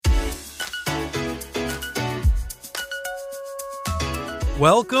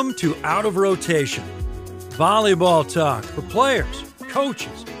Welcome to Out of Rotation, volleyball talk for players,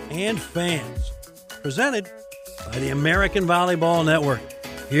 coaches, and fans. Presented by the American Volleyball Network.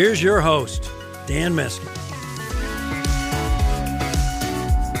 Here's your host, Dan Meskin.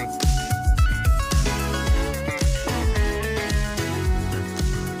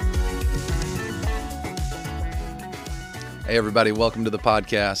 Hey everybody, welcome to the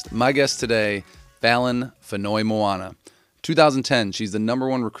podcast. My guest today, Falyn Fonoimoana. 2010, she's the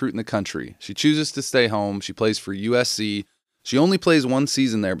 #1 recruit in the country. She chooses to stay home. She plays for USC. She only plays one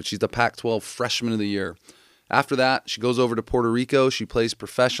season there, but she's the Pac-12 Freshman of the Year. After that, she goes over to Puerto Rico. She plays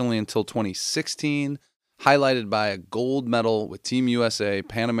professionally until 2016, highlighted by a gold medal with Team USA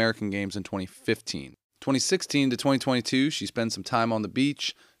Pan American Games in 2015. 2016 to 2022, she spends some time on the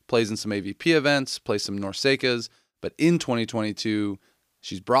beach, plays in some AVP events, plays some Norsecas, but in 2022,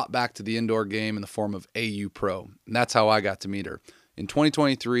 she's brought back to the indoor game in the form of AU Pro, and that's how I got to meet her. In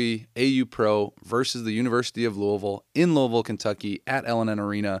 2023, AU Pro versus the University of Louisville in Louisville, Kentucky at L&N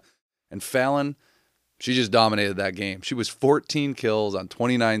Arena, and Falyn, she just dominated that game. She was 14 kills on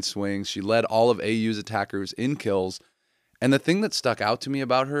 29 swings. She led all of AU's attackers in kills, and the thing that stuck out to me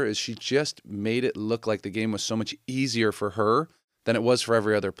about her is she just made it look like the game was so much easier for her than it was for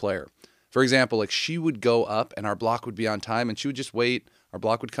every other player. For example, like she would go up and our block would be on time and she would just wait. Our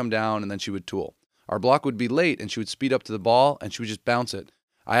block would come down and then she would tool. Our block would be late and she would speed up to the ball and she would just bounce it.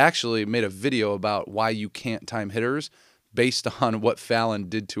 I actually made a video about why you can't time hitters based on what Falyn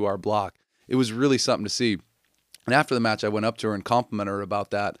did to our block. It was really something to see. And after the match, I went up to her and complimented her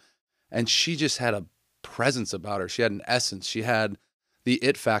about that. And she just had a presence about her. She had an essence. She had the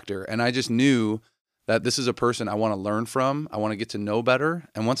it factor. And I just knew that this is a person I want to learn from. I want to get to know better.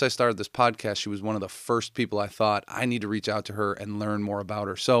 And once I started this podcast, she was one of the first people I thought I need to reach out to her and learn more about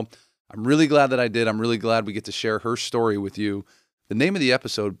her. So I'm really glad that I did. I'm really glad we get to share her story with you. The name of the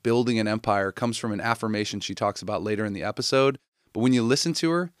episode, Building an Empire, comes from an affirmation she talks about later in the episode. But when you listen to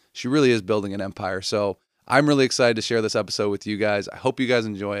her, she really is building an empire. So I'm really excited to share this episode with you guys. I hope you guys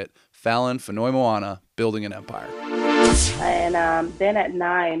enjoy it. Falyn Fonoimoana, Building an Empire. And then at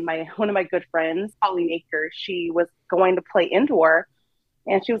 9, one of my good friends, Falyn, she was going to play indoor,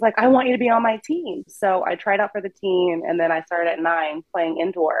 and she was like, "I want you to be on my team." So I tried out for the team, and then I started at 9 playing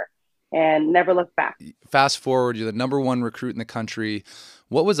indoor and never looked back. Fast forward, you're the #1 recruit in the country.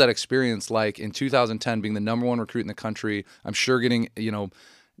 What was that experience like in 2010, being the #1 recruit in the country? I'm sure getting,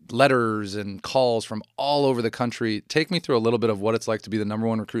 letters and calls from all over the country. Take me through a little bit of what it's like to be the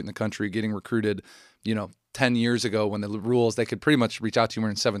 #1 recruit in the country, getting recruited, 10 years ago when the rules, they could pretty much reach out to you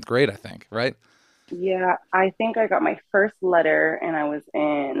when in 7th grade, I think, right? Yeah, I think I got my first letter and I was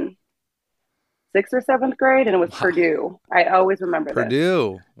in 6th or 7th grade, and it was Purdue. I always remember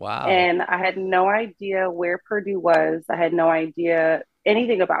Purdue. this. Wow. And I had no idea where Purdue was. I had no idea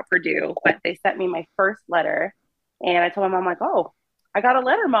anything about Purdue, but they sent me my first letter. And I told my mom, like, "Oh, I got a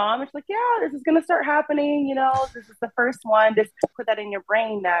letter, Mom." And she's like, "Yeah, this is going to start happening. This is the first one. Just put that in your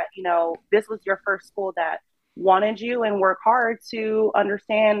brain that, this was your first school that wanted you, and work hard to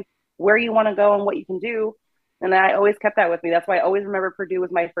understand where you want to go and what you can do." And I always kept that with me. That's why I always remember Purdue was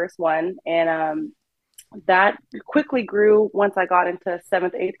my first one. And that quickly grew once I got into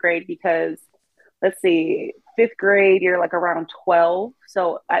 7th, 8th grade, because let's see, 5th grade, you're like around 12.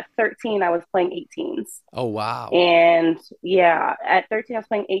 So at 13, I was playing 18s. Oh, wow. And yeah, at 13, I was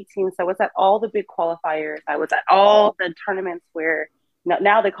playing 18. So I was at all the big qualifiers. I was at all the tournaments where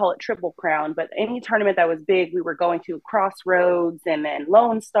now they call it Triple Crown, but any tournament that was big, we were going to. Crossroads and then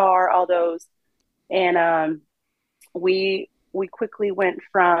Lone Star, all those. And we quickly went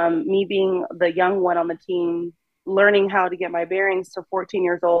from me being the young one on the team, learning how to get my bearings, to 14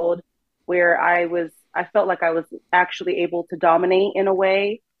 years old, where I felt like I was actually able to dominate in a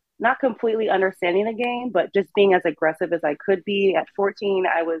way, not completely understanding the game, but just being as aggressive as I could be. At 14,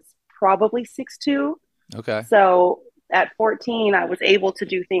 I was probably 6'2". Okay. So at 14, I was able to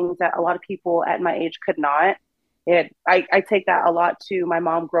do things that a lot of people at my age could not. I take that a lot to my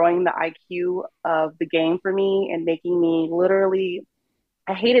mom growing the IQ of the game for me and making me literally,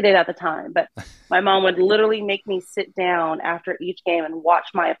 I hated it at the time, but my mom would literally make me sit down after each game and watch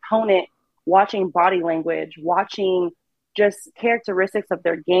my opponent, watching body language, watching just characteristics of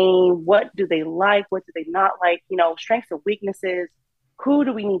their game. What do they like? What do they not like? Strengths and weaknesses. Who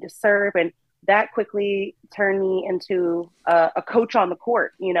do we need to serve? And that quickly turned me into a coach on the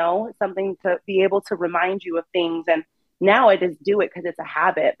court, something to be able to remind you of things. And now I just do it because it's a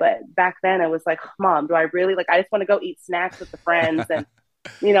habit. But back then it was like, "Mom, do I really I just want to go eat snacks with the friends." And,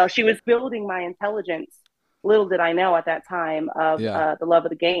 she was building my intelligence. Little did I know at that time of the love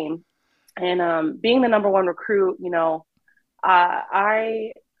of the game. And being the #1 recruit,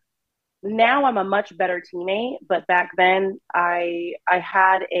 I now I'm a much better teammate, but back then I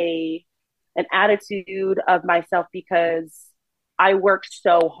had a an attitude of myself because I worked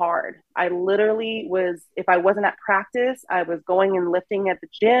so hard. I literally was, if I wasn't at practice, I was going and lifting at the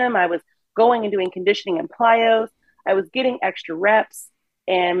gym. I was going and doing conditioning and plyos. I was getting extra reps.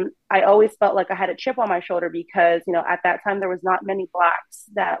 And I always felt like I had a chip on my shoulder because, at that time there was not many blacks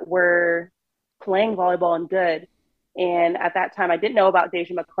that were playing volleyball and good. And at that time I didn't know about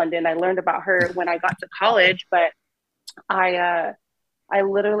Deja McClendon. I learned about her when I got to college, but I I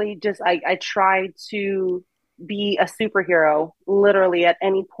literally just I tried to be a superhero literally at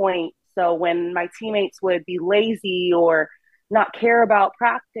any point. So when my teammates would be lazy or not care about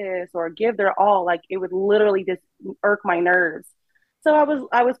practice or give their all, like it would literally just irk my nerves. So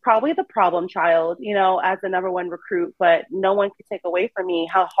I was probably the problem child, as the number one recruit, but no one could take away from me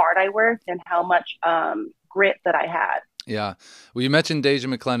how hard I worked and how much grit that I had. Yeah. Well, you mentioned Deja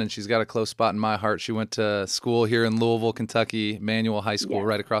McClendon. She's got a close spot in my heart. She went to school here in Louisville, Kentucky, Manual High School, Yeah.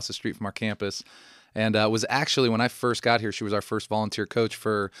 right across the street from our campus. And was actually, when I first got here, she was our first volunteer coach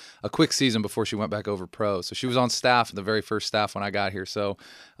for a quick season before she went back over pro. So she was on staff, the very first staff when I got here. So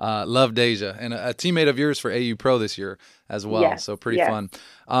love Deja. And a teammate of yours for AU Pro this year as well. Yes. So pretty Yes.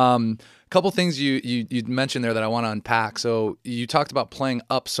 fun. Couple things you mentioned there that I want to unpack. So you talked about playing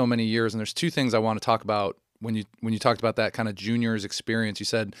up so many years, and there's two things I want to talk about when you talked about that kind of juniors experience. You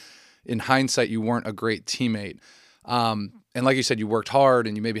said in hindsight you weren't a great teammate. And like you said, you worked hard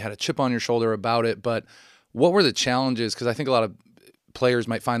and you maybe had a chip on your shoulder about it, but what were the challenges? Because I think a lot of players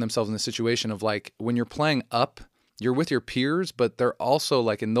might find themselves in the situation of like when you're playing up, you're with your peers, but they're also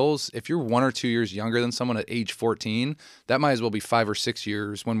like in those, if you're 1 or 2 years younger than someone at age 14, that might as well be 5 or 6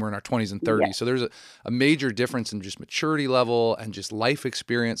 years when we're in our 20s and 30s. Yes. So there's a major difference in just maturity level and just life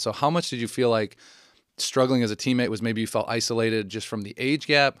experience. So how much did you feel like struggling as a teammate was maybe you felt isolated just from the age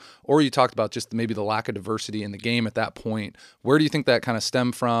gap, or you talked about just maybe the lack of diversity in the game at that point? Where do you think that kind of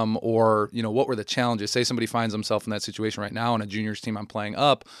stemmed from? Or, what were the challenges? Say somebody finds themselves in that situation right now on a juniors team I'm playing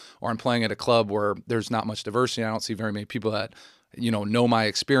up, or I'm playing at a club where there's not much diversity. I don't see very many people that, know my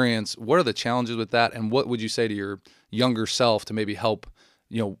experience. What are the challenges with that? And what would you say to your younger self to maybe help,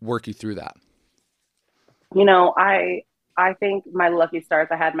 work you through that? I think my lucky stars,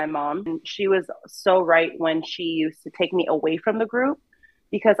 I had my mom, and she was so right when she used to take me away from the group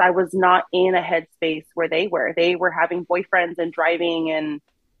because I was not in a headspace where they were. They were having boyfriends and driving and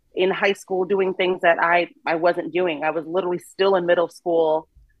in high school doing things that I wasn't doing. I was literally still in middle school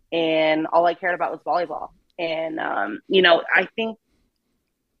and all I cared about was volleyball. And, I think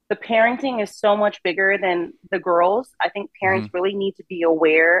the parenting is so much bigger than the girls. I think Mm-hmm. parents really need to be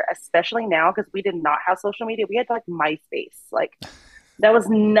aware, especially now because we did not have social media. We had like MySpace. Like that was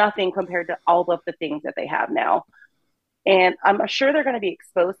nothing compared to all of the things that they have now. And I'm sure they're going to be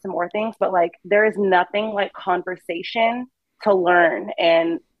exposed to more things, but like there is nothing like conversation to learn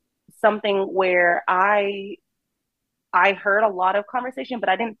and something where I heard a lot of conversation, but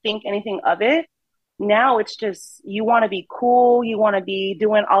I didn't think anything of it. Now it's just you want to be cool, you want to be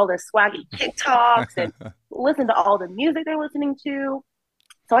doing all the swaggy TikToks and listen to all the music they're listening to.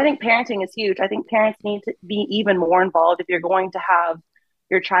 So I think parenting is huge. I think parents need to be even more involved if you're going to have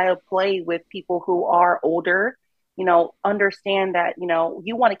your child play with people who are older. Understand that,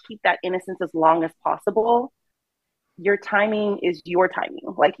 you want to keep that innocence as long as possible. Your timing is your timing.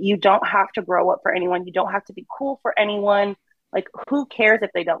 Like you don't have to grow up for anyone. You don't have to be cool for anyone. Like who cares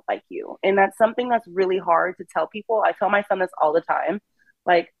if they don't like you? And that's something that's really hard to tell people. I tell my son this all the time.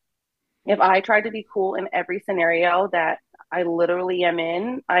 Like if I tried to be cool in every scenario that I literally am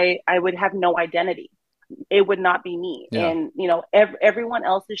in, I would have no identity. It would not be me. Yeah. And, everyone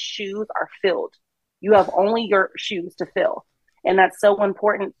else's shoes are filled. You have only your shoes to fill. And that's so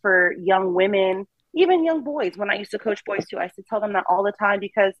important for young women, even young boys. When I used to coach boys too, I used to tell them that all the time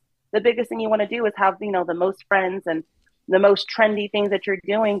because the biggest thing you want to do is have, the most friends and the most trendy things that you're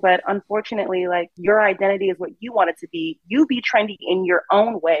doing. But unfortunately, like your identity is what you want it to be. You be trendy in your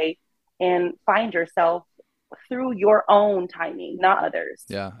own way and find yourself through your own timing, not others.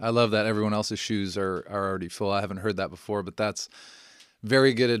 Yeah, I love that everyone else's shoes are already full. I haven't heard that before, but that's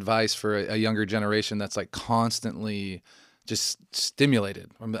very good advice for a younger generation that's like constantly just stimulated.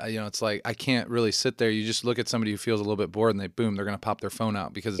 It's like I can't really sit there. You just look at somebody who feels a little bit bored and they're going to pop their phone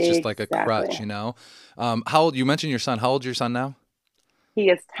out because it's just like a crutch, Exactly. How old, you mentioned your son. How old is your son now? He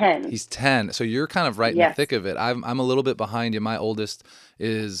is 10. He's 10. So you're kind of right in the Yes. thick of it. I'm a little bit behind you. My oldest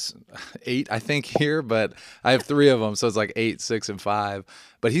is 8, I think, here, but I have 3 of them. So it's like 8, 6, and 5.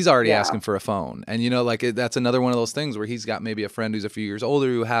 But he's already Yeah. asking for a phone. And, like that's another one of those things where he's got maybe a friend who's a few years older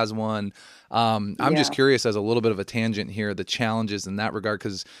who has one. I'm just Yeah. curious, as a little bit of a tangent here, the challenges in that regard,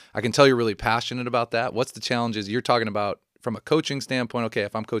 because I can tell you're really passionate about that. What's the challenges you're talking about from a coaching standpoint? Okay,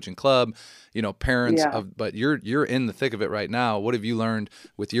 if I'm coaching club, parents Yeah. but you're in the thick of it right now. What have you learned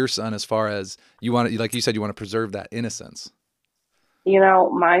with your son as far as you want to, like you said, you want to preserve that innocence?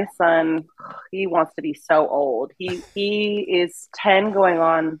 My son, he wants to be so old. He is 10 going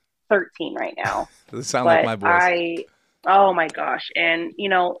on 13 right now. Does it sound like But my boys? oh my gosh. And,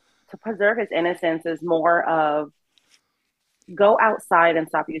 to preserve his innocence is more of go outside and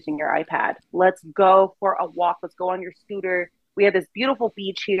stop using your iPad. Let's go for a walk. Let's go on your scooter. We have this beautiful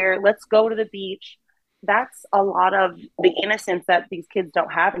beach here. Let's go to the beach. That's a lot of the innocence that these kids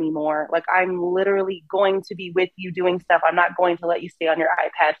don't have anymore. Like, I'm literally going to be with you doing stuff. I'm not going to let you stay on your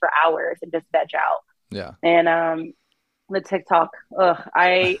iPad for hours and just veg out. Yeah. And the TikTok,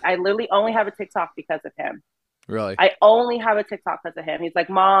 I literally only have a TikTok because of him. Really? I only have a TikTok because of him. He's like,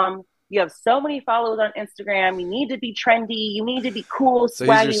 Mom, you have so many followers on Instagram. You need to be trendy. You need to be cool, So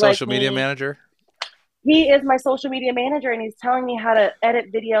swaggy he's your social like media me. manager? He is my social media manager, and he's telling me how to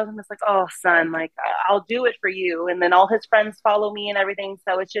edit videos. And it's like, oh, son, like I'll do it for you. And then all his friends follow me and everything.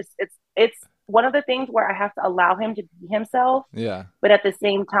 So it's one of the things where I have to allow him to be himself. Yeah. But at the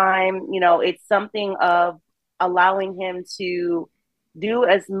same time, it's something of allowing him to do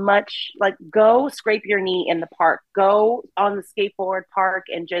as much, like go scrape your knee in the park, go on the skateboard park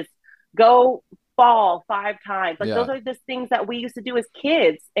and just go fall 5 times. Like Yeah. those are just things that we used to do as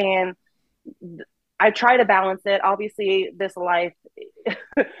kids. And I try to balance it. Obviously, this life,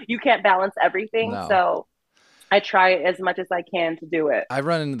 you can't balance everything. No. So I try as much as I can to do it. I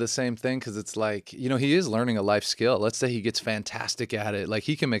run into the same thing because it's like, he is learning a life skill. Let's say he gets fantastic at it. Like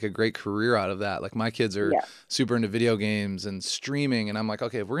he can make a great career out of that. Like my kids are super into video games and streaming. And I'm like,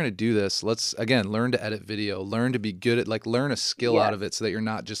 okay, if we're going to do this, let's, again, learn to edit video, learn to be good at, like, learn a skill out of it so that you're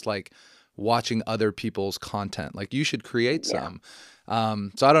not just like watching other people's content. Like you should create some.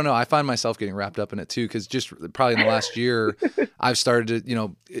 So I don't know. I find myself getting wrapped up in it too, because just probably in the last year, I've started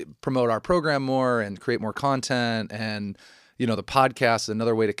to, promote our program more and create more content. And, the podcast is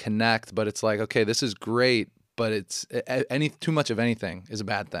another way to connect. But it's like, okay, this is great, but it's too much of anything is a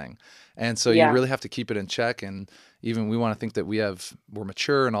bad thing. And so you really have to keep it in check. And even we want to think that we're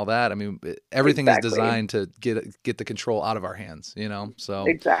mature and all that. I mean, everything is designed to get the control out of our hands, So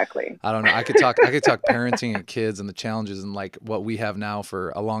exactly. I don't know. I could talk parenting and kids and the challenges and like what we have now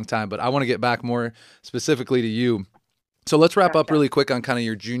for a long time, but I want to get back more specifically to you. So let's wrap up really quick on kind of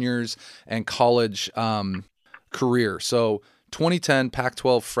your juniors and college career. So 2010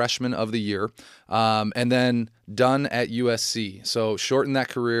 Pac-12 Freshman of the Year, and then done at USC. So shorten that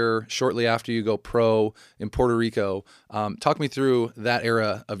career shortly after you go pro in Puerto Rico. Talk me through that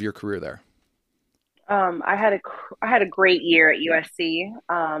era of your career there. I had a great year at USC.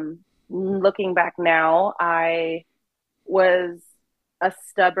 Looking back now, I was a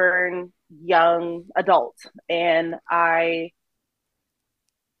stubborn young adult, and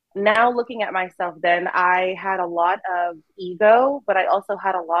now looking at myself then, I had a lot of ego, but I also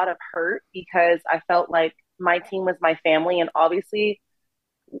had a lot of hurt because I felt like my team was my family. And obviously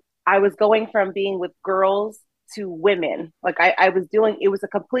I was going from being with girls to women. Like I was doing, it was a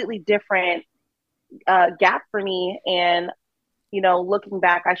completely different gap for me. And, looking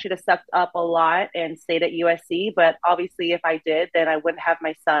back, I should have sucked up a lot and stayed at USC. But obviously if I did, then I wouldn't have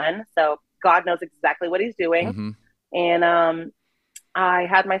my son. So God knows exactly what he's doing. Mm-hmm. And, I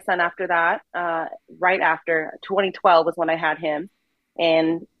had my son after that. Right after 2012 was when I had him.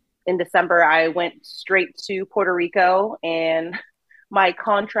 And in December, I went straight to Puerto Rico, and my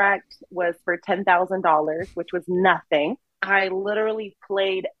contract was for $10,000, which was nothing. I literally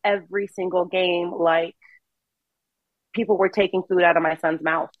played every single game like people were taking food out of my son's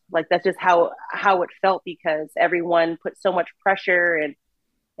mouth. Like that's just how it felt, because everyone put so much pressure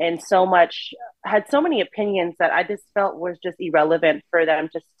and so much, had so many opinions that I just felt was just irrelevant for them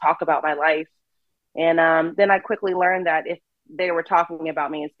to talk about my life. And then I quickly learned that if they were talking about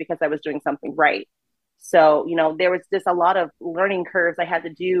me, it's because I was doing something right. So, there was just a lot of learning curves I had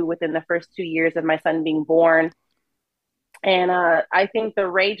to do within the first 2 years of my son being born. And I think the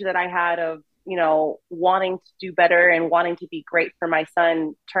rage that I had of, wanting to do better and wanting to be great for my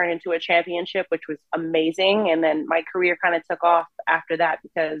son turned into a championship, which was amazing. And then my career kind of took off after that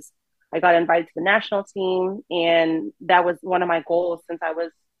because I got invited to the national team. And that was one of my goals since I was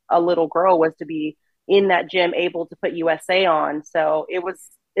a little girl, was to be, in that gym able to put USA on. So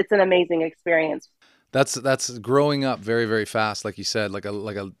it's an amazing experience. That's growing up very, very fast, like you said,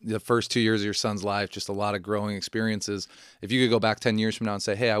 the first 2 years of your son's life, just a lot of growing experiences. If you could go back 10 years from now and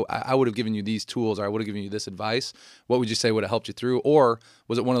say, hey, I would have given you these tools, or I would have given you this advice, what would you say would have helped you through? Or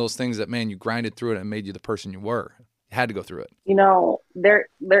was it one of those things that, man, you grinded through it and made you the person you were? You had to go through it.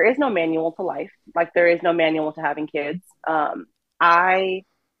 There is no manual to life. Like, there is no manual to having kids. I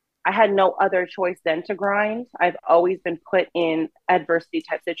had no other choice than to grind. I've always been put in adversity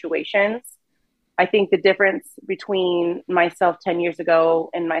type situations. I think the difference between myself 10 years ago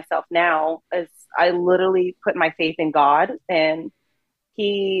and myself now is I literally put my faith in God, and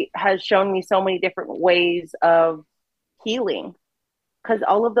He has shown me so many different ways of healing, because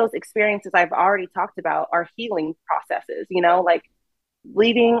all of those experiences I've already talked about are healing processes, like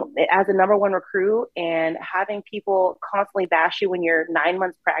leaving as a number one recruit and having people constantly bash you when you're 9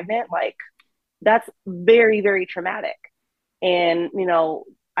 months pregnant. Like, that's very, very traumatic. And,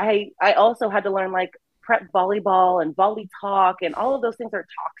 I also had to learn like prep volleyball and volley talk, and all of those things are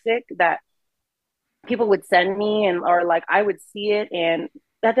toxic that people would send me, and or like I would see it, and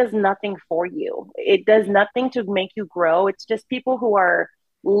that does nothing for you. It does nothing to make you grow. It's just people who are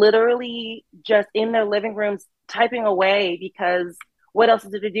literally just in their living rooms typing away, because what else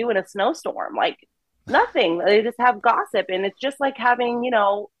is it to do in a snowstorm? Like, nothing. They just have gossip, and it's just like having,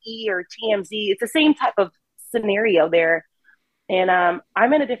 E or TMZ. It's the same type of scenario there. And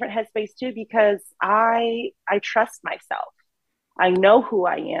I'm in a different headspace too, because I trust myself. I know who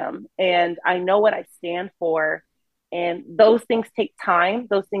I am, and I know what I stand for. And those things take time.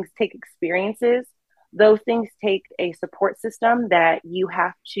 Those things take experiences. Those things take a support system that you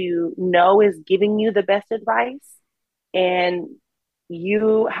have to know is giving you the best advice. And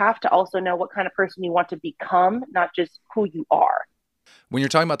you have to also know what kind of person you want to become, not just who you are. When you're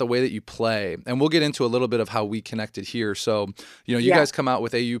talking about the way that you play, and we'll get into a little bit of how we connected here. So, you guys come out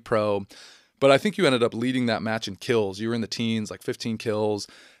with AU Pro, but I think you ended up leading that match in kills. You were in the teens, like 15 kills.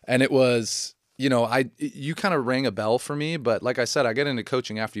 And it was, you kind of rang a bell for me. But like I said, I got into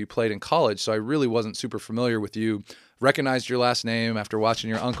coaching after you played in college, so I really wasn't super familiar with you. Recognized your last name after watching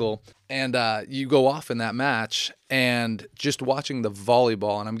your uncle. And you go off in that match, and just watching the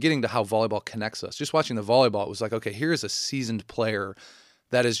volleyball, and I'm getting to how volleyball connects us. Just watching the volleyball, it was like, okay, here's a seasoned player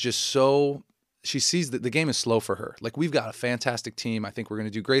that is just so, she sees that the game is slow for her. Like, we've got a fantastic team. I think we're going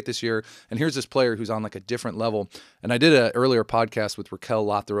to do great this year. And here's this player who's on like a different level. And I did an earlier podcast with Raquel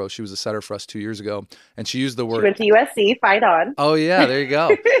Lothero. She was a setter for us 2 years ago. And she used the word. She went to USC, fight on. Oh, yeah, there you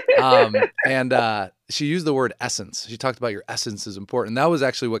go. And she used the word essence. She talked about your essence is important. That was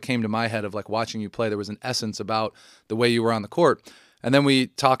actually what came to my head of like watching you play. There was an essence about the way you were on the court. And then we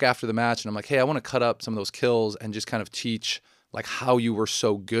talk after the match, and I'm like, hey, I want to cut up some of those kills and just kind of teach like how you were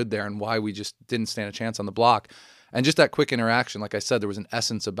so good there and why we just didn't stand a chance on the block. And just that quick interaction, like I said, there was an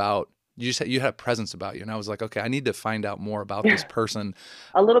essence about you had a presence about you. And I was like, okay, I need to find out more about this person.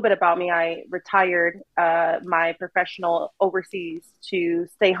 A little bit about me. I retired my professional overseas to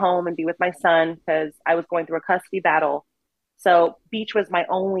stay home and be with my son, because I was going through a custody battle. So beach was my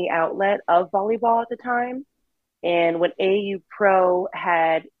only outlet of volleyball at the time. And when AU Pro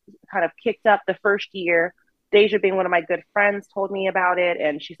had kind of kicked up the first year, Deja, being one of my good friends, told me about it,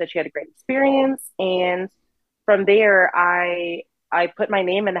 and she said she had a great experience. And from there, I put my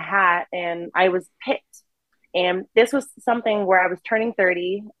name in the hat, and I was picked. And this was something where I was turning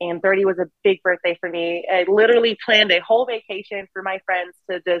 30, and 30 was a big birthday for me. I literally planned a whole vacation for my friends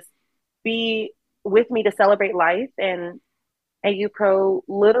to just be with me to celebrate life. And AU Pro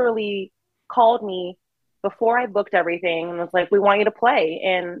literally called me before I booked everything and was like, we want you to play.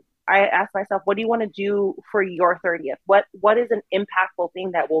 And I asked myself, what do you want to do for your 30th? What is an impactful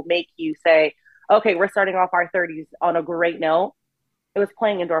thing that will make you say, okay, we're starting off our 30s on a great note? It was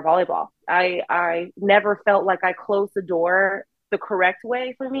playing indoor volleyball. I never felt like I closed the door the correct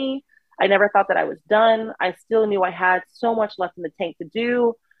way for me. I never thought that I was done. I still knew I had so much left in the tank to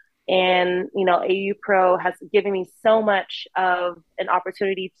do. And, AU Pro has given me so much of an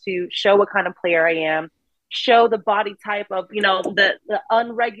opportunity to show what kind of player I am, show the body type of, the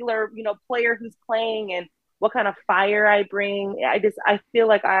unregular, player who's playing, and what kind of fire I bring. I feel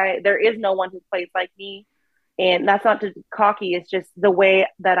like there is no one who plays like me. And that's not to cocky. It's just the way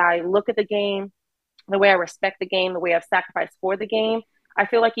that I look at the game, the way I respect the game, the way I've sacrificed for the game. I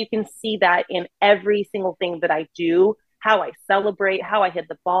feel like you can see that in every single thing that I do, how I celebrate, how I hit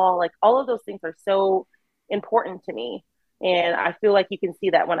the ball. Like, all of those things are so important to me. And I feel like you can see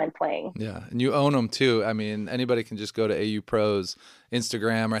that when I'm playing. Yeah, and you own them too. I mean, anybody can just go to AU Pro's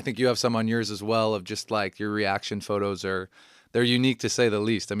Instagram, or I think you have some on yours as well, of just like your reaction photos they're unique to say the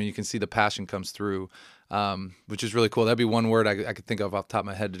least. I mean, you can see the passion comes through, which is really cool. That'd be one word I could think of off the top of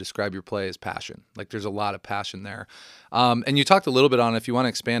my head to describe your play is passion. Like there's a lot of passion there. And you talked a little bit on it if you want to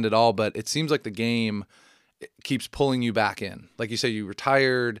expand at all, but it seems like the game keeps pulling you back in. Like you say, you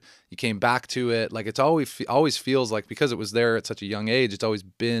retired, you came back to it. Like it's always feels like because it was there at such a young age, it's always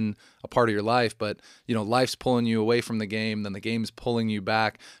been a part of your life. But life's pulling you away from the game, then the game's pulling you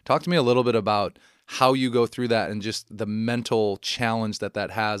back. Talk to me a little bit about how you go through that and just the mental challenge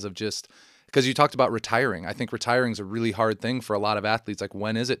that has of just because you talked about retiring. I think retiring is a really hard thing for a lot of athletes. Like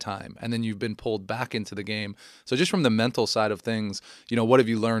when is it time? And then you've been pulled back into the game. So just from the mental side of things, what have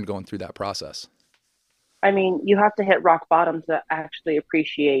you learned going through that process? I mean, you have to hit rock bottom to actually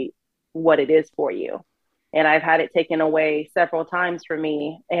appreciate what it is for you. And I've had it taken away several times for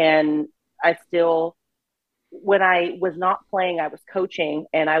me. And I still, when I was not playing, I was coaching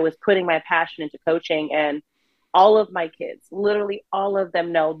and I was putting my passion into coaching. And all of my kids, literally all of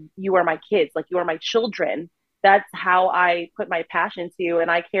them know you are my kids, like you are my children. That's how I put my passion to you.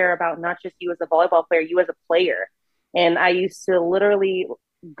 And I care about not just you as a volleyball player, you as a player. And I used to literally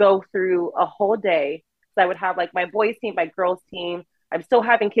go through a whole day. So I would have like my boys team, my girls team. I'm still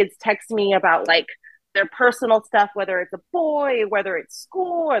having kids text me about like their personal stuff, whether it's a boy, whether it's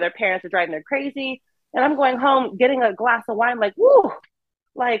school, or their parents are driving them crazy. And I'm going home, getting a glass of wine, like, woo,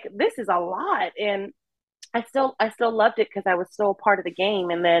 like this is a lot. And I still loved it because I was still a part of the game.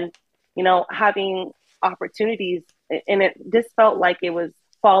 And then, having opportunities, and it just felt like it was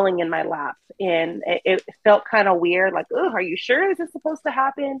falling in my lap. And it felt kind of weird, like, oh, are you sure this is supposed to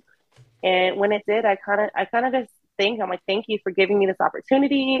happen? And when it did, I kind of just I'm like, thank you for giving me this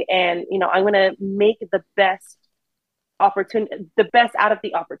opportunity. And, I'm going to make the best out of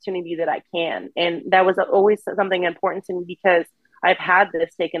the opportunity that I can. And that was always something important to me because I've had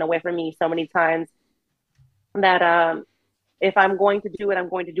this taken away from me so many times that, if I'm going to do it, I'm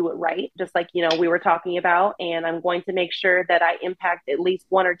going to do it right. Just like, we were talking about, and I'm going to make sure that I impact at least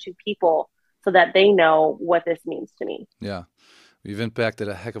one or two people so that they know what this means to me. Yeah. We've impacted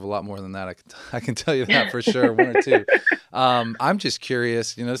a heck of a lot more than that. I can tell you that for sure, one or two. I'm just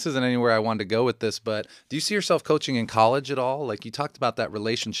curious, this isn't anywhere I wanted to go with this, but do you see yourself coaching in college at all? Like you talked about that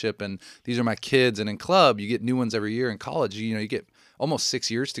relationship and these are my kids, and in club, you get new ones every year. In college, you get almost 6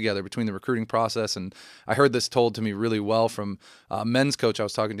 years together between the recruiting process. And I heard this told to me really well from a men's coach I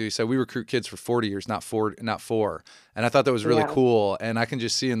was talking to. He said, we recruit kids for 40 years, not four. And I thought that was really cool. And I can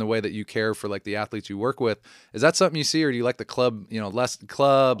just see in the way that you care for like the athletes you work with. Is that something you see, or do you like the club,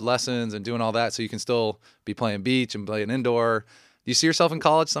 club lessons and doing all that so you can still be playing beach and playing indoor? Do you see yourself in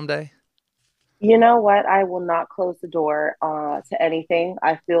college someday? You know what? I will not close the door to anything.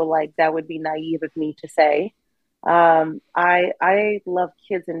 I feel like that would be naive of me to say. I love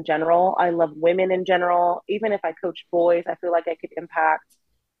kids in general. I love women in general. Even if I coach boys, I feel like I could impact.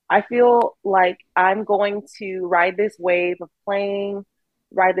 I feel like I'm going to ride this wave of playing,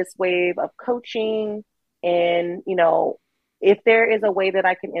 ride this wave of coaching. And, if there is a way that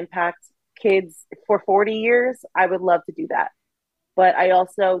I can impact kids for 40 years, I would love to do that. But I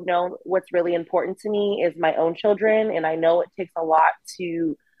also know what's really important to me is my own children. And I know it takes a lot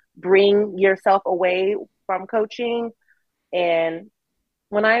to bring yourself away from coaching. And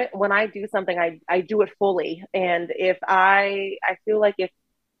when I do something, I do it fully. And if I feel like if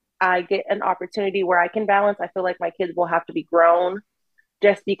I get an opportunity where I can balance, I feel like my kids will have to be grown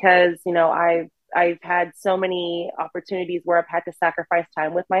just because, I've had so many opportunities where I've had to sacrifice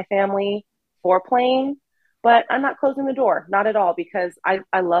time with my family for playing, but I'm not closing the door, not at all, because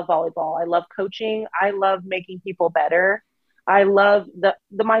I love volleyball. I love coaching. I love making people better. I love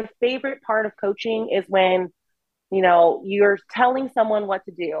my favorite part of coaching is when, you're telling someone what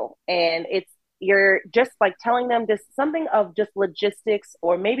to do, and you're just like telling them just something of just logistics,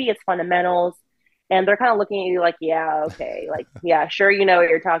 or maybe it's fundamentals, and they're kind of looking at you like, yeah, okay, like, yeah, sure, you know what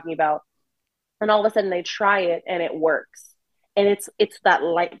you're talking about. And all of a sudden they try it and it works. And it's that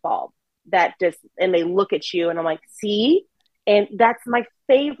light bulb that just, and they look at you and I'm like, see? And that's my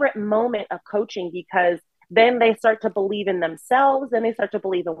favorite moment of coaching, because then they start to believe in themselves and they start to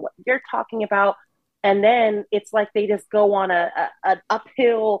believe in what you're talking about. And then it's like they just go on an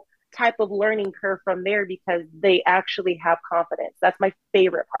uphill type of learning curve from there because they actually have confidence. That's my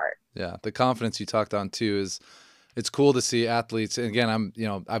favorite part. Yeah, the confidence you talked on too is it's cool to see athletes. And again,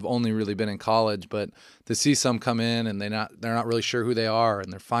 I've only really been in college, but to see some come in and they're not really sure who they are,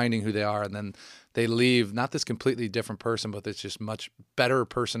 and they're finding who they are, and then they leave not this completely different person, but it's just much better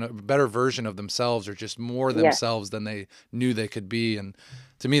person, a better version of themselves, or just more themselves than they knew they could be. And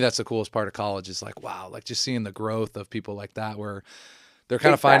to me, that's the coolest part of college is like, wow, like just seeing the growth of people like that, where they're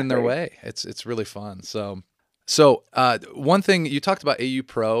kind of finding their way. It's really fun. So So one thing you talked about AU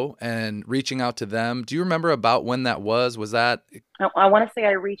Pro and reaching out to them. Do you remember about when that was? Was that I want to say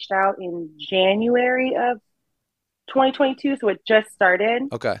I reached out in January of 2022, so it just started,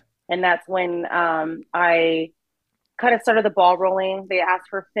 okay? and that's when I kind of started the ball rolling. They asked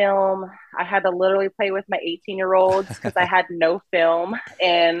for film. I had to literally play with my 18-year-olds because I had no film,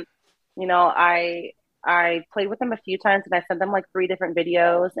 and you know, I played with them a few times, and I sent them like 3 different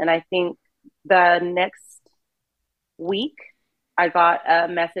videos, and I think the next week I got a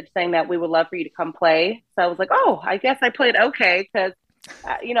message saying that we would love for you to come play. So I was like, oh, I guess I played okay because,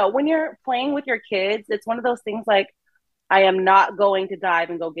 when you're playing with your kids, it's one of those things like I am not going to dive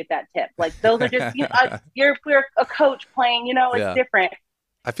and go get that tip. Like those are just you're a coach playing. It's Yeah. different.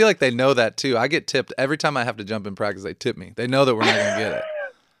 I feel like they know that too. I get tipped every time I have to jump in practice. They tip me. They know that we're not going to get it.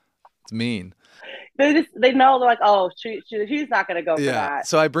 It's mean. They know they're like, oh, she's not going to go for Yeah. that.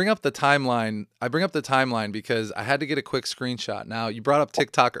 So I bring up the timeline. Because I had to get a quick screenshot. Now, you brought up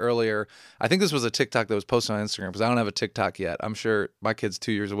TikTok earlier. I think this was a TikTok that was posted on Instagram because I don't have a TikTok yet. I'm sure my kid's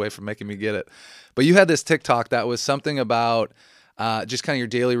 2 years away from making me get it. But you had this TikTok that was something about just kind of your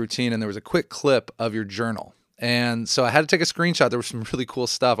daily routine, and there was a quick clip of your journal. And so I had to take a screenshot. There was some really cool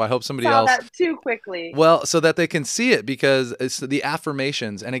stuff. I hope somebody Saw else that too quickly. Well, so that they can see it because it's the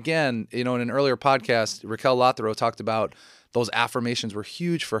affirmations. And again, in an earlier podcast, Raquel Lothero talked about those affirmations were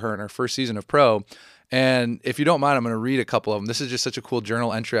huge for her in her first season of pro. And if you don't mind, I'm going to read a couple of them. This is just such a cool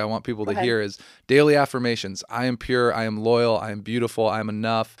journal entry I want people to hear is daily affirmations. I am pure. I am loyal. I am beautiful. I am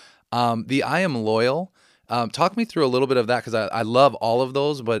enough. The I am loyal. Talk me through a little bit of that because I love all of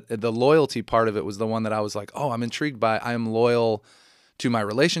those, but the loyalty part of it was the one that I was like, oh, I'm intrigued by. I am loyal to my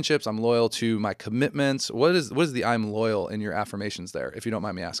relationships. I'm loyal to my commitments. What is the I'm loyal in your affirmations there, if you don't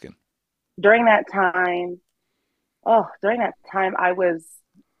mind me asking? During that time, I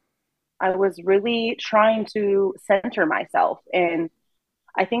was really trying to center myself, and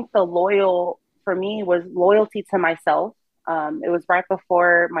I think the loyal for me was loyalty to myself. It was right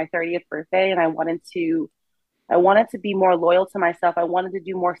before my 30th birthday, and I wanted to be more loyal to myself. I wanted to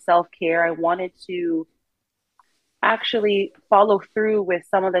do more self-care. I wanted to actually follow through with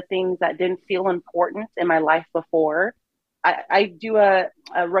some of the things that didn't feel important in my life before. I do a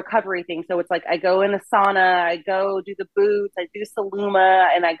recovery thing. So it's like I go in a sauna, I go do the boots, I do Saluma,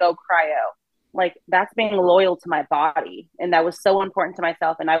 and I go cryo. Like that's being loyal to my body. And that was so important to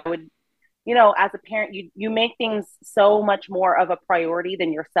myself. And I would, as a parent, you make things so much more of a priority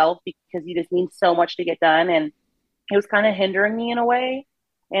than yourself because you just need so much to get done. And it was kind of hindering me in a way.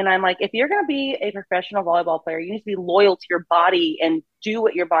 And I'm like, if you're going to be a professional volleyball player, you need to be loyal to your body and do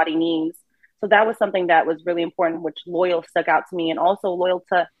what your body needs. So that was something that was really important, which loyal stuck out to me. And also loyal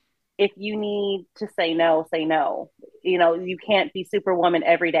to if you need to say no, say no. You can't be superwoman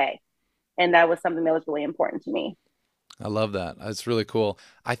every day. And that was something that was really important to me. I love that. That's really cool.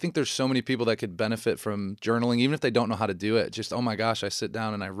 I think there's so many people that could benefit from journaling, even if they don't know how to do it. Just, oh my gosh, I sit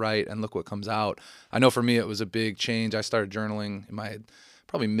down and I write and look what comes out. I know for me, it was a big change. I started journaling in my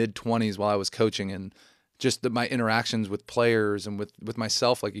probably mid-20s while I was coaching, and just my interactions with players and with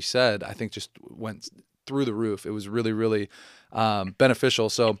myself, like you said, I think just went through the roof. It was really, really beneficial.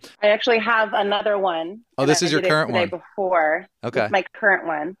 So I actually have another one. Oh, this is your current one? Before. Okay. It's my current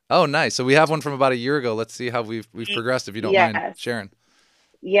one. Oh, nice. So we have one from about a year ago. Let's see how we've progressed, if you don't mind sharing.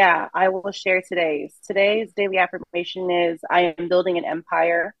 Yeah, I will share today's. Today's daily affirmation is I am building an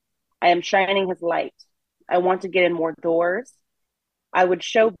empire. I am shining his light. I want to get in more doors. I will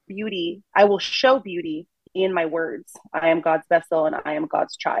show beauty in my words. I am God's vessel and I am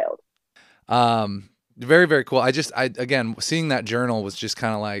God's child. Very, very cool. Again, seeing that journal was just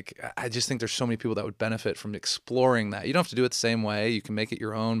kind of like, I just think there's so many people that would benefit from exploring that. You don't have to do it the same way. You can make it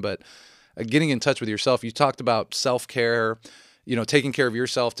your own, but getting in touch with yourself. You talked about self-care, taking care of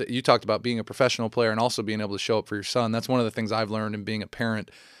yourself. You talked about being a professional player and also being able to show up for your son. That's one of the things I've learned in being a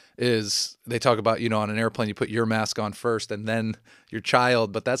parent is they talk about, on an airplane, you put your mask on first and then your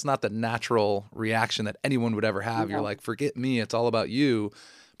child, but that's not the natural reaction that anyone would ever have. No. You're like, forget me. It's all about you.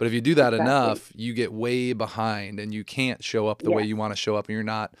 But if you do that enough, you get way behind and you can't show up the way you want to show up, and you're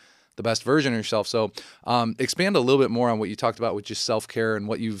not the best version of yourself. So expand a little bit more on what you talked about with just self-care and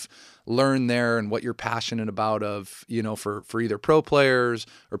what you've learned there and what you're passionate about for either pro players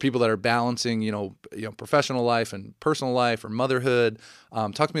or people that are balancing, professional life and personal life or motherhood.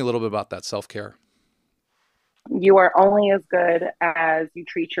 Talk to me a little bit about that self-care. You are only as good as you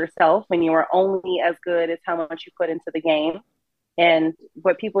treat yourself, and you are only as good as how much you put into the game. And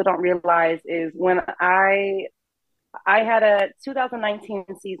what people don't realize is when I had a 2019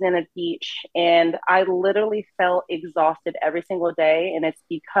 season at Beach, and I literally felt exhausted every single day. And it's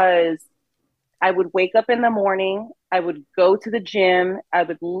because I would wake up in the morning, I would go to the gym, I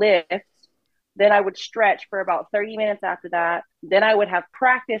would lift, then I would stretch for about 30 minutes after that. Then I would have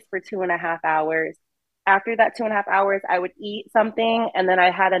practice for 2.5 hours. After that 2.5 hours, I would eat something. And then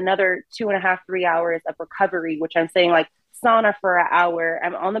I had another 2.5, 3 hours of recovery, which I'm saying like sauna for an hour.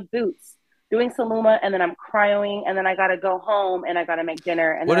 I'm on the boots doing Saluma, and then I'm cryoing, and then I got to go home and I got to make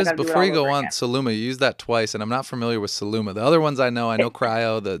dinner, and What then I is, got to do it before all you go over on, again. Saluma, you used that twice, and I'm not familiar with Saluma. The other ones I know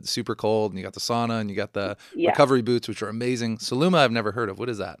cryo, the super cold, and you got the sauna, and you got the Yeah. recovery boots, which are amazing. Saluma, I've never heard of. What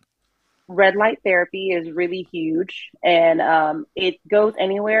is that? Red light therapy is really huge, and it goes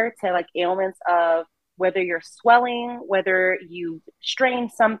anywhere to like ailments of whether you're swelling, whether you strain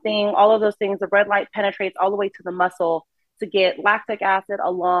something, all of those things. The red light penetrates all the way to the muscle to get lactic acid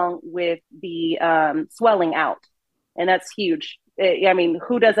along with the swelling out, and that's huge. I mean,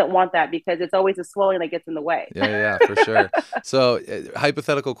 who doesn't want that? Because it's always the swelling that gets in the way. Yeah, for sure. So,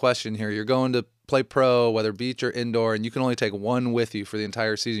 hypothetical question here. You're going to play pro, whether beach or indoor, and you can only take one with you for the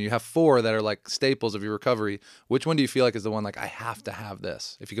entire season. You have four that are like staples of your recovery. Which one do you feel like is the one like, I have to have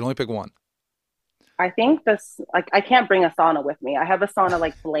this? If you can only pick one. I think this, like, I can't bring a sauna with me. I have a sauna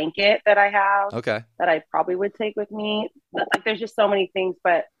like blanket that I have Okay. that I probably would take with me. But, like, there's just so many things,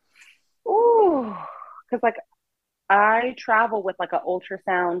 but ooh, because like I travel with like an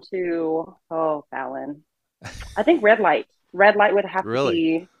ultrasound to, oh, Falyn. I think red light would have to Really?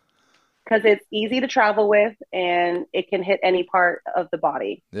 be because it's easy to travel with and it can hit any part of the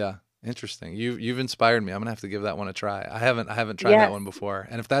body. Yeah. Interesting. You've inspired me. I'm gonna have to give that one a try. I haven't tried that Yes, one before.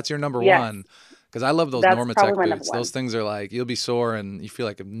 And if that's your number yes, one, because I love those that's probably Normatec my number boots. Those one. things are like you'll be sore and you feel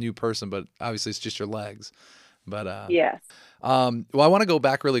like a new person, but obviously it's just your legs. But Yes. well, I want to go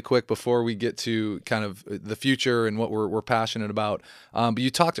back really quick before we get to kind of the future and what we're passionate about. But you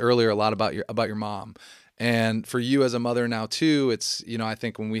talked earlier a lot about your mom, and for you as a mother now too. It's, I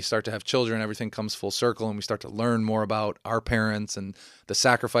think when we start to have children, everything comes full circle, and we start to learn more about our parents and the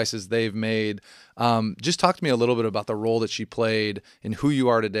sacrifices they've made. Just talk to me a little bit about the role that she played in who you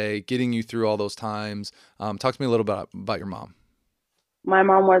are today, getting you through all those times. Talk to me a little bit about your mom. My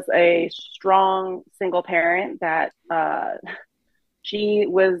mom was a strong single parent that she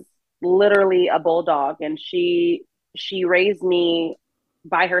was literally a bulldog, and she raised me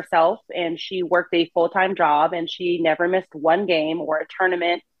by herself, and she worked a full-time job, and she never missed one game or a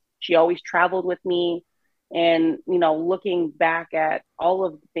tournament. She always traveled with me, and looking back at all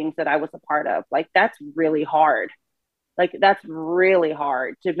of the things that I was a part of, like that's really hard. Like that's really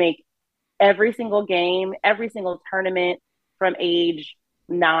hard to make every single game, every single tournament from age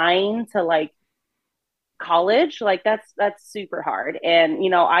 9 to like college. Like that's super hard. And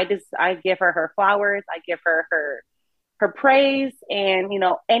I give her flowers, I give her praise. And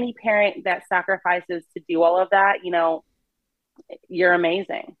any parent that sacrifices to do all of that, you're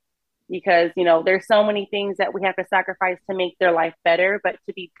amazing. Because there's so many things that we have to sacrifice to make their life better, but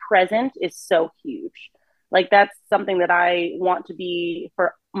to be present is so huge. Like that's something that I want to be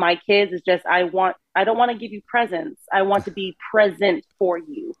for my kids. Is just I don't want to give you presents, I want to be present for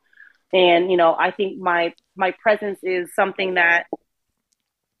you. And I think my presence is something that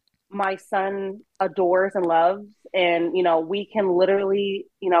my son adores and loves. And we can literally,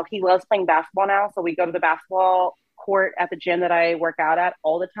 he loves playing basketball now, so we go to the basketball court at the gym that I work out at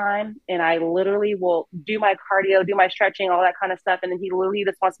all the time, and I literally will do my cardio, do my stretching, all that kind of stuff, and then he literally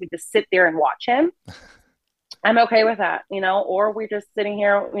just wants me to sit there and watch him. I'm okay with that, or we're just sitting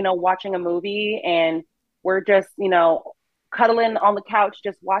here, watching a movie, and we're just, cuddling on the couch,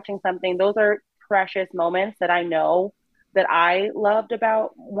 just watching something. Those are precious moments that I know that I loved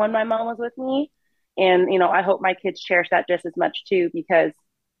about when my mom was with me. And, I hope my kids cherish that just as much too, because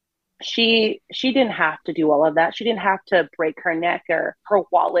she didn't have to do all of that. She didn't have to break her neck or her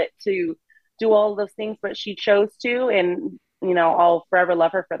wallet to do all of those things, but she chose to. And, I'll forever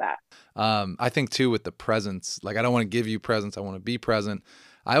love her for that. I think too with the presence, like I don't want to give you presents, I want to be present.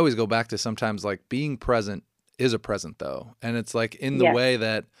 I always go back to sometimes like being present is a present though. And it's like in the Yes. way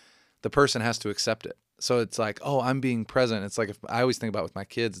that the person has to accept it. So it's like, oh, I'm being present. It's like if I always think about with my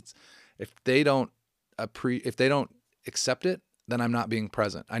kids, it's if they don't if they don't accept it, then I'm not being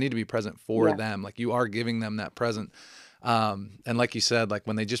present. I need to be present for Yeah. them. Like you are giving them that present. And like you said, like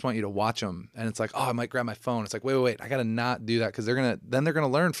when they just want you to watch them and it's like, oh, I might grab my phone. It's like, wait, I got to not do that. Cause they're going to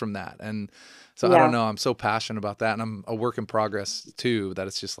learn from that. And so I don't Yeah. know. I'm so passionate about that. And I'm a work in progress too, that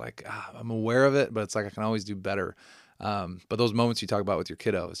it's just like, I'm aware of it, but it's like, I can always do better. But those moments you talk about with your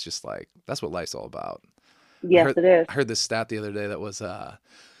kiddo, it's just like, that's what life's all about. Yes, it is. I heard this stat the other day that was, I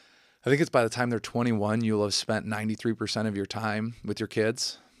think it's by the time they're 21, you'll have spent 93% of your time with your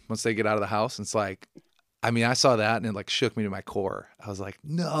kids once they get out of the house. And it's like, I mean, I saw that and it like shook me to my core. I was like,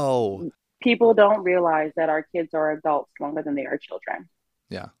 no, People don't realize that our kids are adults longer than they are children.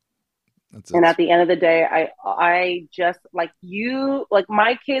 Yeah. That's And it. at the end of the day, I just like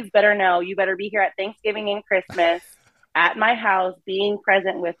my kids better know you better be here at Thanksgiving and Christmas at my house, being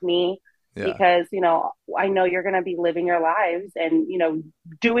present with me, Yeah. because I know you're going to be living your lives and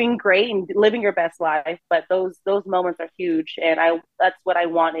doing great and living your best life. But those moments are huge, and I that's what I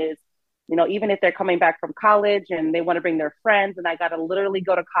want is even if they're coming back from college and they want to bring their friends, and I got to literally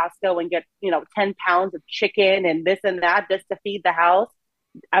go to Costco and get 10 pounds of chicken and this and that just to feed the house.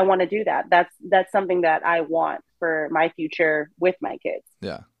 I want to do that. That's something that I want for my future with my kids.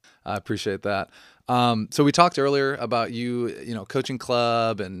 Yeah, I appreciate that. So we talked earlier about coaching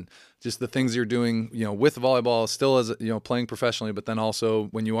club and just the things you're doing, with volleyball, still as playing professionally, but then also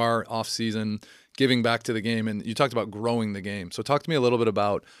when you are off season, giving back to the game. And you talked about growing the game. So talk to me a little bit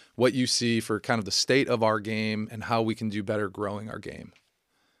about what you see for kind of the state of our game and how we can do better growing our game.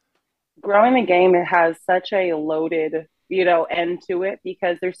 Growing the game, it has such a loaded, end to it,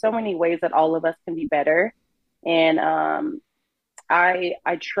 because there's so many ways that all of us can be better. And I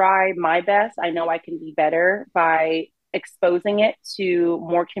try my best. I know I can be better by exposing it to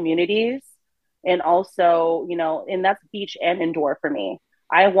more communities, and also, and that's beach and indoor for me.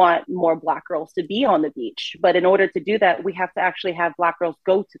 I want more Black girls to be on the beach, but in order to do that, we have to actually have Black girls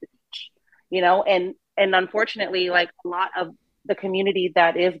go to the beach, and unfortunately, like a lot of the community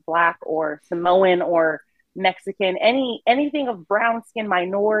that is Black or Samoan or Mexican, anything of brown skin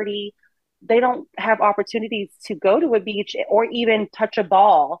minority, they don't have opportunities to go to a beach or even touch a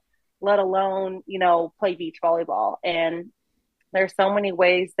ball, let alone, play beach volleyball. And there's so many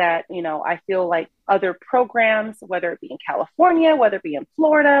ways that, I feel like other programs, whether it be in California, whether it be in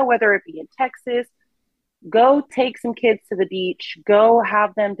Florida, whether it be in Texas, go take some kids to the beach, go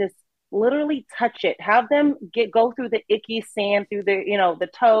have them just literally touch it, have them go through the icky sand through the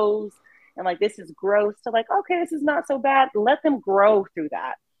toes, and like, this is gross, to like, okay, this is not so bad. Let them grow through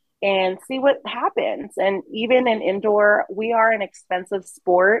that and see what happens. And even in indoor, we are an expensive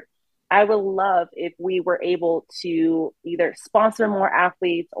sport. I would love if we were able to either sponsor more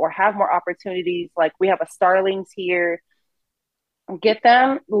athletes or have more opportunities. Like, we have a Starlings here, get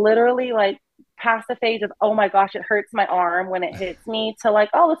them literally like past the phase of, oh my gosh, it hurts my arm when it hits me, to like,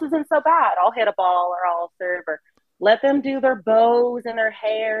 oh, this isn't so bad, I'll hit a ball or I'll serve, or let them do their bows and their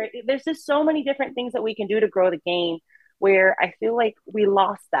hair. There's just so many different things that we can do to grow the game, where I feel like we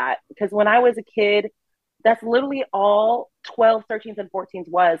lost that. Because when I was a kid, that's literally all 12, 13s, and 14s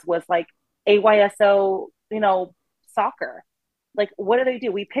was like AYSO, soccer. Like, what do they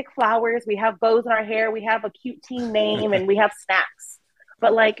do? We pick flowers, we have bows in our hair, we have a cute team name, and we have snacks.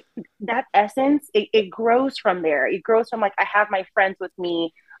 But like, that essence, it grows from there. It grows from like, I have my friends with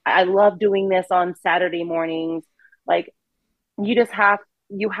me. I love doing this on Saturday mornings. Like, you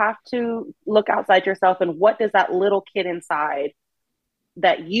have to look outside yourself, and what does that little kid inside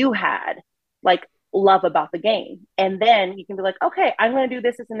that you had like love about the game? And then you can be like, okay, I'm going to do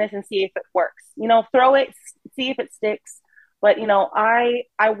this, this, and this, and see if it works. Throw it, see if it sticks. But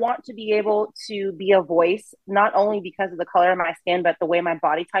I want to be able to be a voice, not only because of the color of my skin, but the way my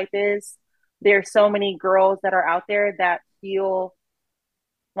body type is. There's so many girls that are out there that feel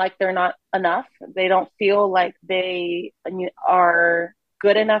like they're not enough. They don't feel like they are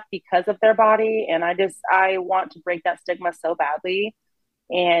good enough because of their body. And I want to break that stigma so badly.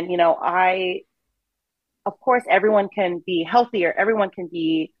 And, of course, everyone can be healthier. Everyone can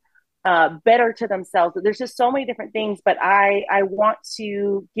be better to themselves. There's just so many different things, but I want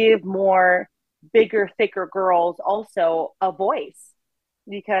to give more bigger, thicker girls also a voice,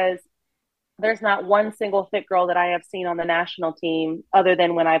 because there's not one single thick girl that I have seen on the national team other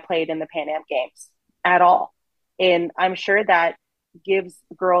than when I played in the Pan Am Games at all. And I'm sure that gives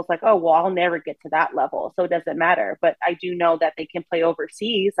girls like, oh, well, I'll never get to that level, so it doesn't matter. But I do know that they can play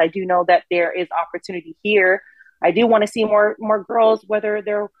overseas. I do know that there is opportunity here. I do want to see more girls, whether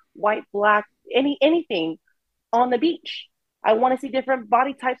they're white, Black, anything, on the beach. I want to see different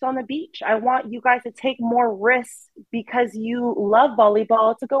body types on the beach. I want you guys to take more risks because you love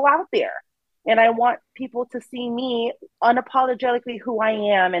volleyball, to go out there. And I want people to see me unapologetically who I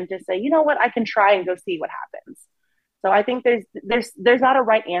am, and just say, you know what, I can try and go see what happens. So I think there's not a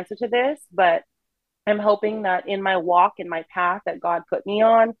right answer to this, but I'm hoping that in my walk, in my path that God put me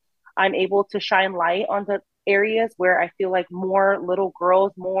on, I'm able to shine light onto areas where I feel like more little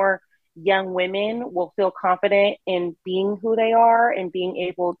girls, more young women will feel confident in being who they are and being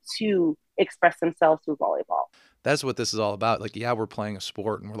able to express themselves through volleyball. That's what this is all about. Like, yeah, we're playing a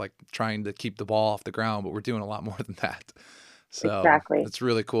sport and we're like trying to keep the ball off the ground, but we're doing a lot more than that. So Exactly. it's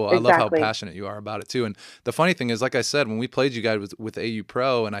really cool. I love how Exactly. passionate you are about it too. And the funny thing is, like I said, when we played you guys with AU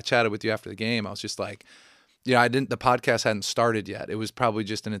Pro and I chatted with you after the game, I was just like, the podcast hadn't started yet. It was probably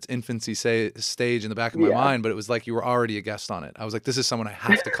just in its infancy stage in the back of my Yeah. mind, but it was like you were already a guest on it. I was like, this is someone I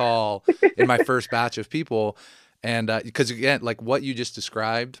have to call in my first batch of people. And because again, like what you just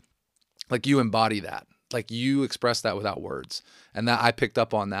described, like you embody that. Like you express that without words. And that I picked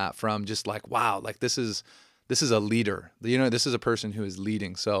up on that from just like, wow, like this is a leader. This is a person who is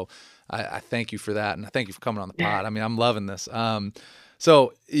leading. So I thank you for that. And I thank you for coming on the pod. I mean, I'm loving this.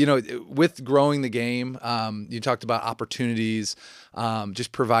 So, with growing the game, you talked about opportunities,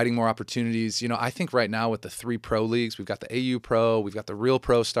 just providing more opportunities. I think right now with the 3 pro leagues, we've got the AU Pro, we've got the Real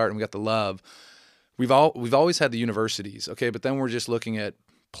Pro Start, and we've got the Love. We've always had the universities, okay? But then we're just looking at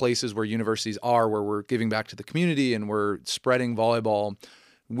places where universities are, where we're giving back to the community and we're spreading volleyball.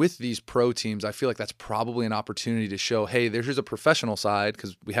 With these pro teams, I feel like that's probably an opportunity to show, hey, there's a professional side,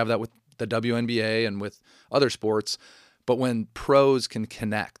 because we have that with the WNBA and with other sports. But when pros can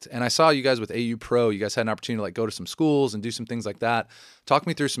connect, and I saw you guys with AU Pro, you guys had an opportunity to like go to some schools and do some things like that. Talk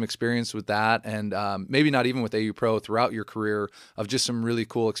me through some experience with that, and maybe not even with AU Pro, throughout your career, of just some really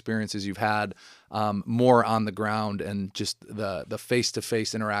cool experiences you've had, more on the ground and just the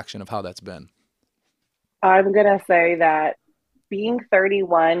face-to-face interaction of how that's been. I'm going to say that being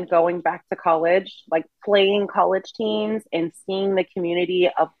 31, going back to college, like playing college teams and seeing the community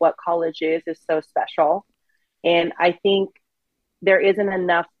of what college is so special. And I think there isn't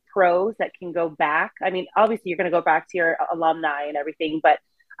enough pros that can go back. I mean, obviously, you're going to go back to your alumni and everything, but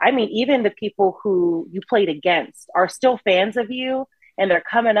I mean, even the people who you played against are still fans of you and they're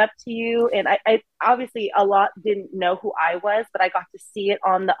coming up to you. And I obviously, a lot didn't know who I was, but I got to see it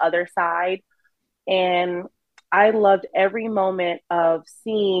on the other side. And I loved every moment of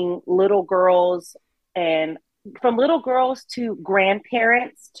seeing little girls, and from little girls to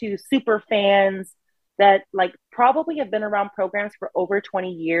grandparents to super fans that like probably have been around programs for over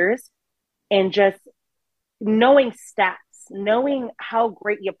 20 years, and just knowing stats, knowing how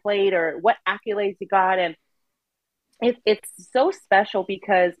great you played or what accolades you got. And it's so special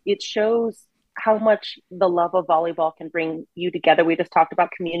because it shows how much the love of volleyball can bring you together. We just talked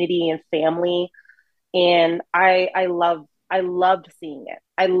about community and family, and I loved seeing it.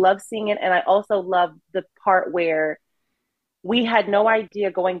 I love seeing it, and I also love the part where we had no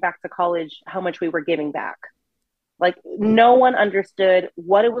idea going back to college how much we were giving back. Like no one understood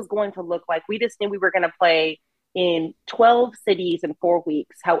what it was going to look like. We just knew we were going to play in 12 cities in 4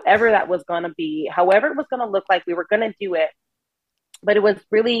 weeks, however that was going to be, however it was going to look like, we were going to do it. But it was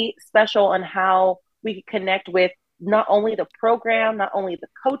really special on how we could connect with not only the program, not only the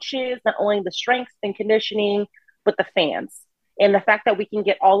coaches, not only the strength and conditioning, but the fans. And the fact that we can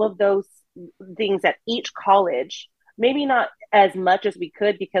get all of those things at each college, maybe not as much as we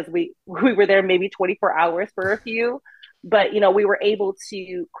could because we were there maybe 24 hours for a few, but we were able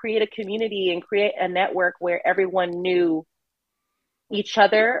to create a community and create a network where everyone knew each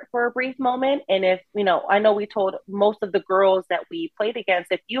other for a brief moment. And if, I know we told most of the girls that we played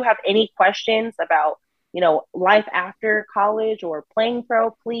against, if you have any questions about, life after college or playing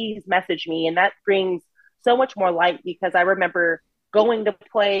pro, please message me. And that brings so much more light, because I remember going to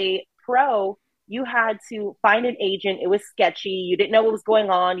play pro, you had to find an agent. It was sketchy. You didn't know what was going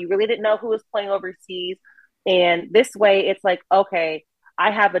on. You really didn't know who was playing overseas. And this way it's like, okay,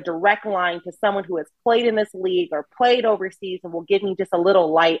 I have a direct line to someone who has played in this league or played overseas and will give me just a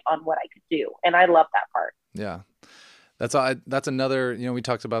little light on what I could do. And I love that part. Yeah. That's another, we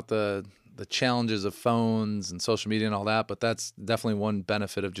talked about the challenges of phones and social media and all that, but that's definitely one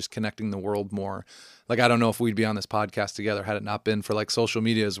benefit of just connecting the world more. Like, I don't know if we'd be on this podcast together had it not been for like social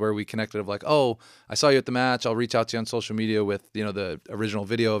medias where we connected of like, oh, I saw you at the match. I'll reach out to you on social media with, the original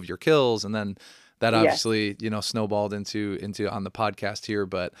video of your kills. And then that obviously, snowballed into on the podcast here,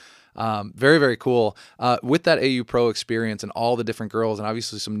 but very, very cool. With that AU Pro experience and all the different girls and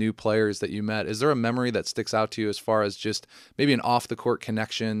obviously some new players that you met, is there a memory that sticks out to you as far as just maybe an off the court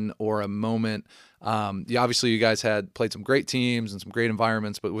connection or a moment? Obviously you guys had played some great teams and some great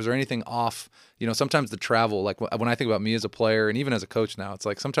environments, but was there anything off, sometimes the travel, like when I think about me as a player and even as a coach now, it's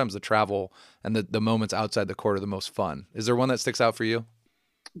like sometimes the travel and the moments outside the court are the most fun. Is there one that sticks out for you?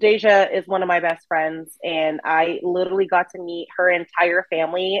 Deja is one of my best friends, and I literally got to meet her entire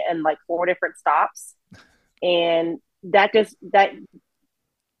family in like 4 different stops. And that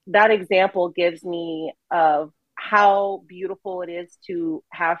example gives me of how beautiful it is to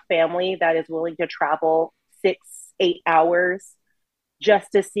have family that is willing to travel 6-8 hours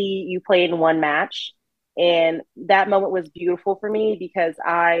just to see you play in one match. And that moment was beautiful for me because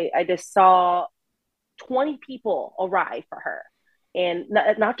I just saw 20 people arrive for her. And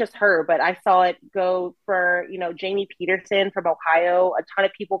not just her, but I saw it go for, Jamie Peterson from Ohio. A ton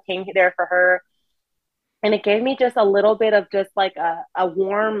of people came there for her. And it gave me just a little bit of just like a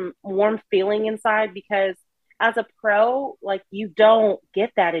warm feeling inside, because as a pro, like, you don't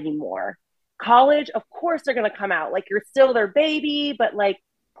get that anymore. College, of course they're going to come out like you're still their baby, but like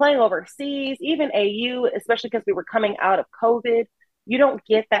playing overseas, even AU, especially because we were coming out of COVID, you don't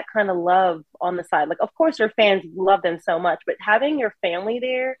get that kind of love on the side. Like, of course your fans love them so much, but having your family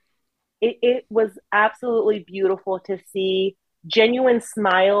there, it was absolutely beautiful to see genuine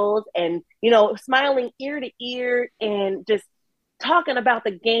smiles and, smiling ear to ear and just talking about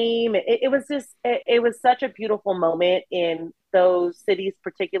the game. It was such a beautiful moment in those cities,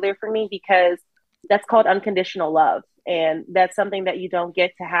 particular for me, because that's called unconditional love. And that's something that you don't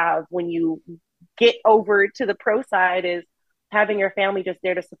get to have when you get over to the pro side, is having your family just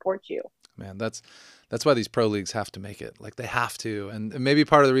there to support you. Man, that's why these pro leagues have to make it. Like, they have to. And maybe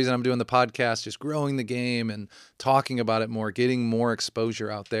part of the reason I'm doing the podcast, just growing the game and talking about it more, getting more exposure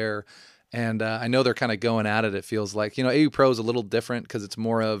out there. And I know they're kind of going at it. It feels like, AU Pro is a little different because it's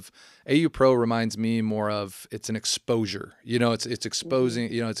more of, AU Pro reminds me more of, it's an exposure. It's exposing,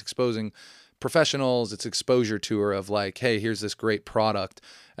 it's exposing professionals. It's exposure tour of like, hey, here's this great product.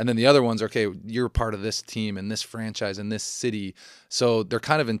 And then the other ones are, okay, you're part of this team and this franchise and this city. So they're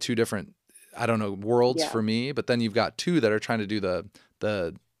kind of in two different, worlds for me. But then you've got two that are trying to do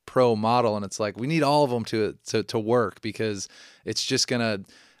the pro model. And it's like, we need all of them to work, because it's just going to,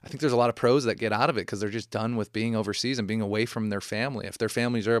 I think there's a lot of pros that get out of it because they're just done with being overseas and being away from their family. If their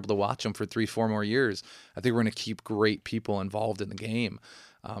families are able to watch them for 3-4 more years, I think we're going to keep great people involved in the game.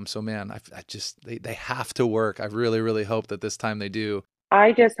 So man, they have to work. I really, really hope that this time they do.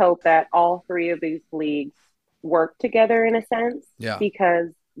 I just hope that all three of these leagues work together in a sense. Yeah. Because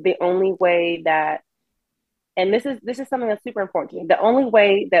the only way that, and this is something that's super important to me, the only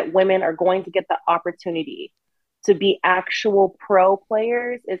way that women are going to get the opportunity to be actual pro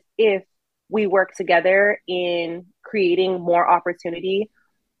players is if we work together in creating more opportunity.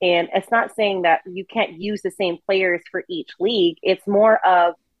 And it's not saying that you can't use the same players for each league. It's more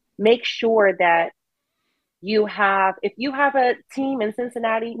of, make sure that if you have a team in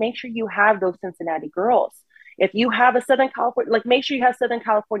Cincinnati, make sure you have those Cincinnati girls. If you have a Southern California, like, make sure you have Southern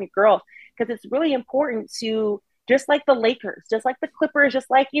California girls, because it's really important to, just like the Lakers, just like the Clippers, just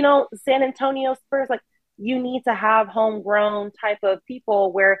like, San Antonio Spurs, like, you need to have homegrown type of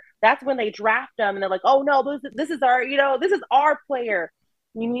people where that's when they draft them and they're like, oh no, this is our, this is our player.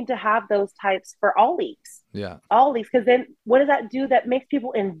 You need to have those types for all leagues. Yeah. All leagues. Because then what does that do? That makes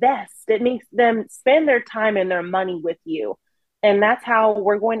people invest. It makes them spend their time and their money with you. And that's how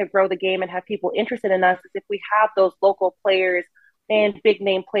we're going to grow the game and have people interested in us, is if we have those local players and big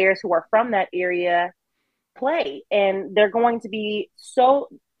name players who are from that area play. And they're going to be so,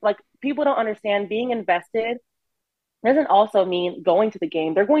 like, people don't understand, being invested doesn't also mean going to the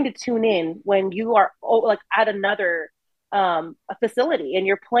game. They're going to tune in when you are at another a facility and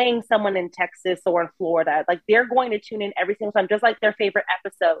you're playing someone in Texas or in Florida. Like, they're going to tune in every single time, just like their favorite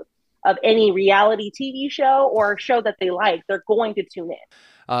episode of any reality TV show or show that they like. They're going to tune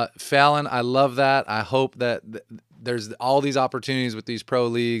in. Falyn, I love that. I hope that there's all these opportunities with these pro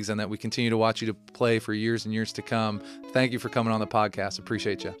leagues and that we continue to watch you to play for years and years to come. Thank you for coming on the podcast.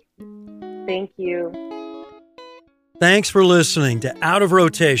 Appreciate you. Thank you. Thanks for listening to Out of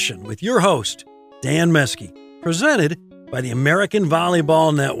Rotation with your host, Dan Meske, presented by the American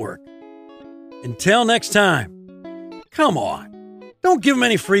Volleyball Network. Until next time, come on, don't give them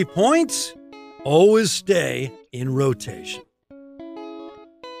any free points. Always stay in rotation.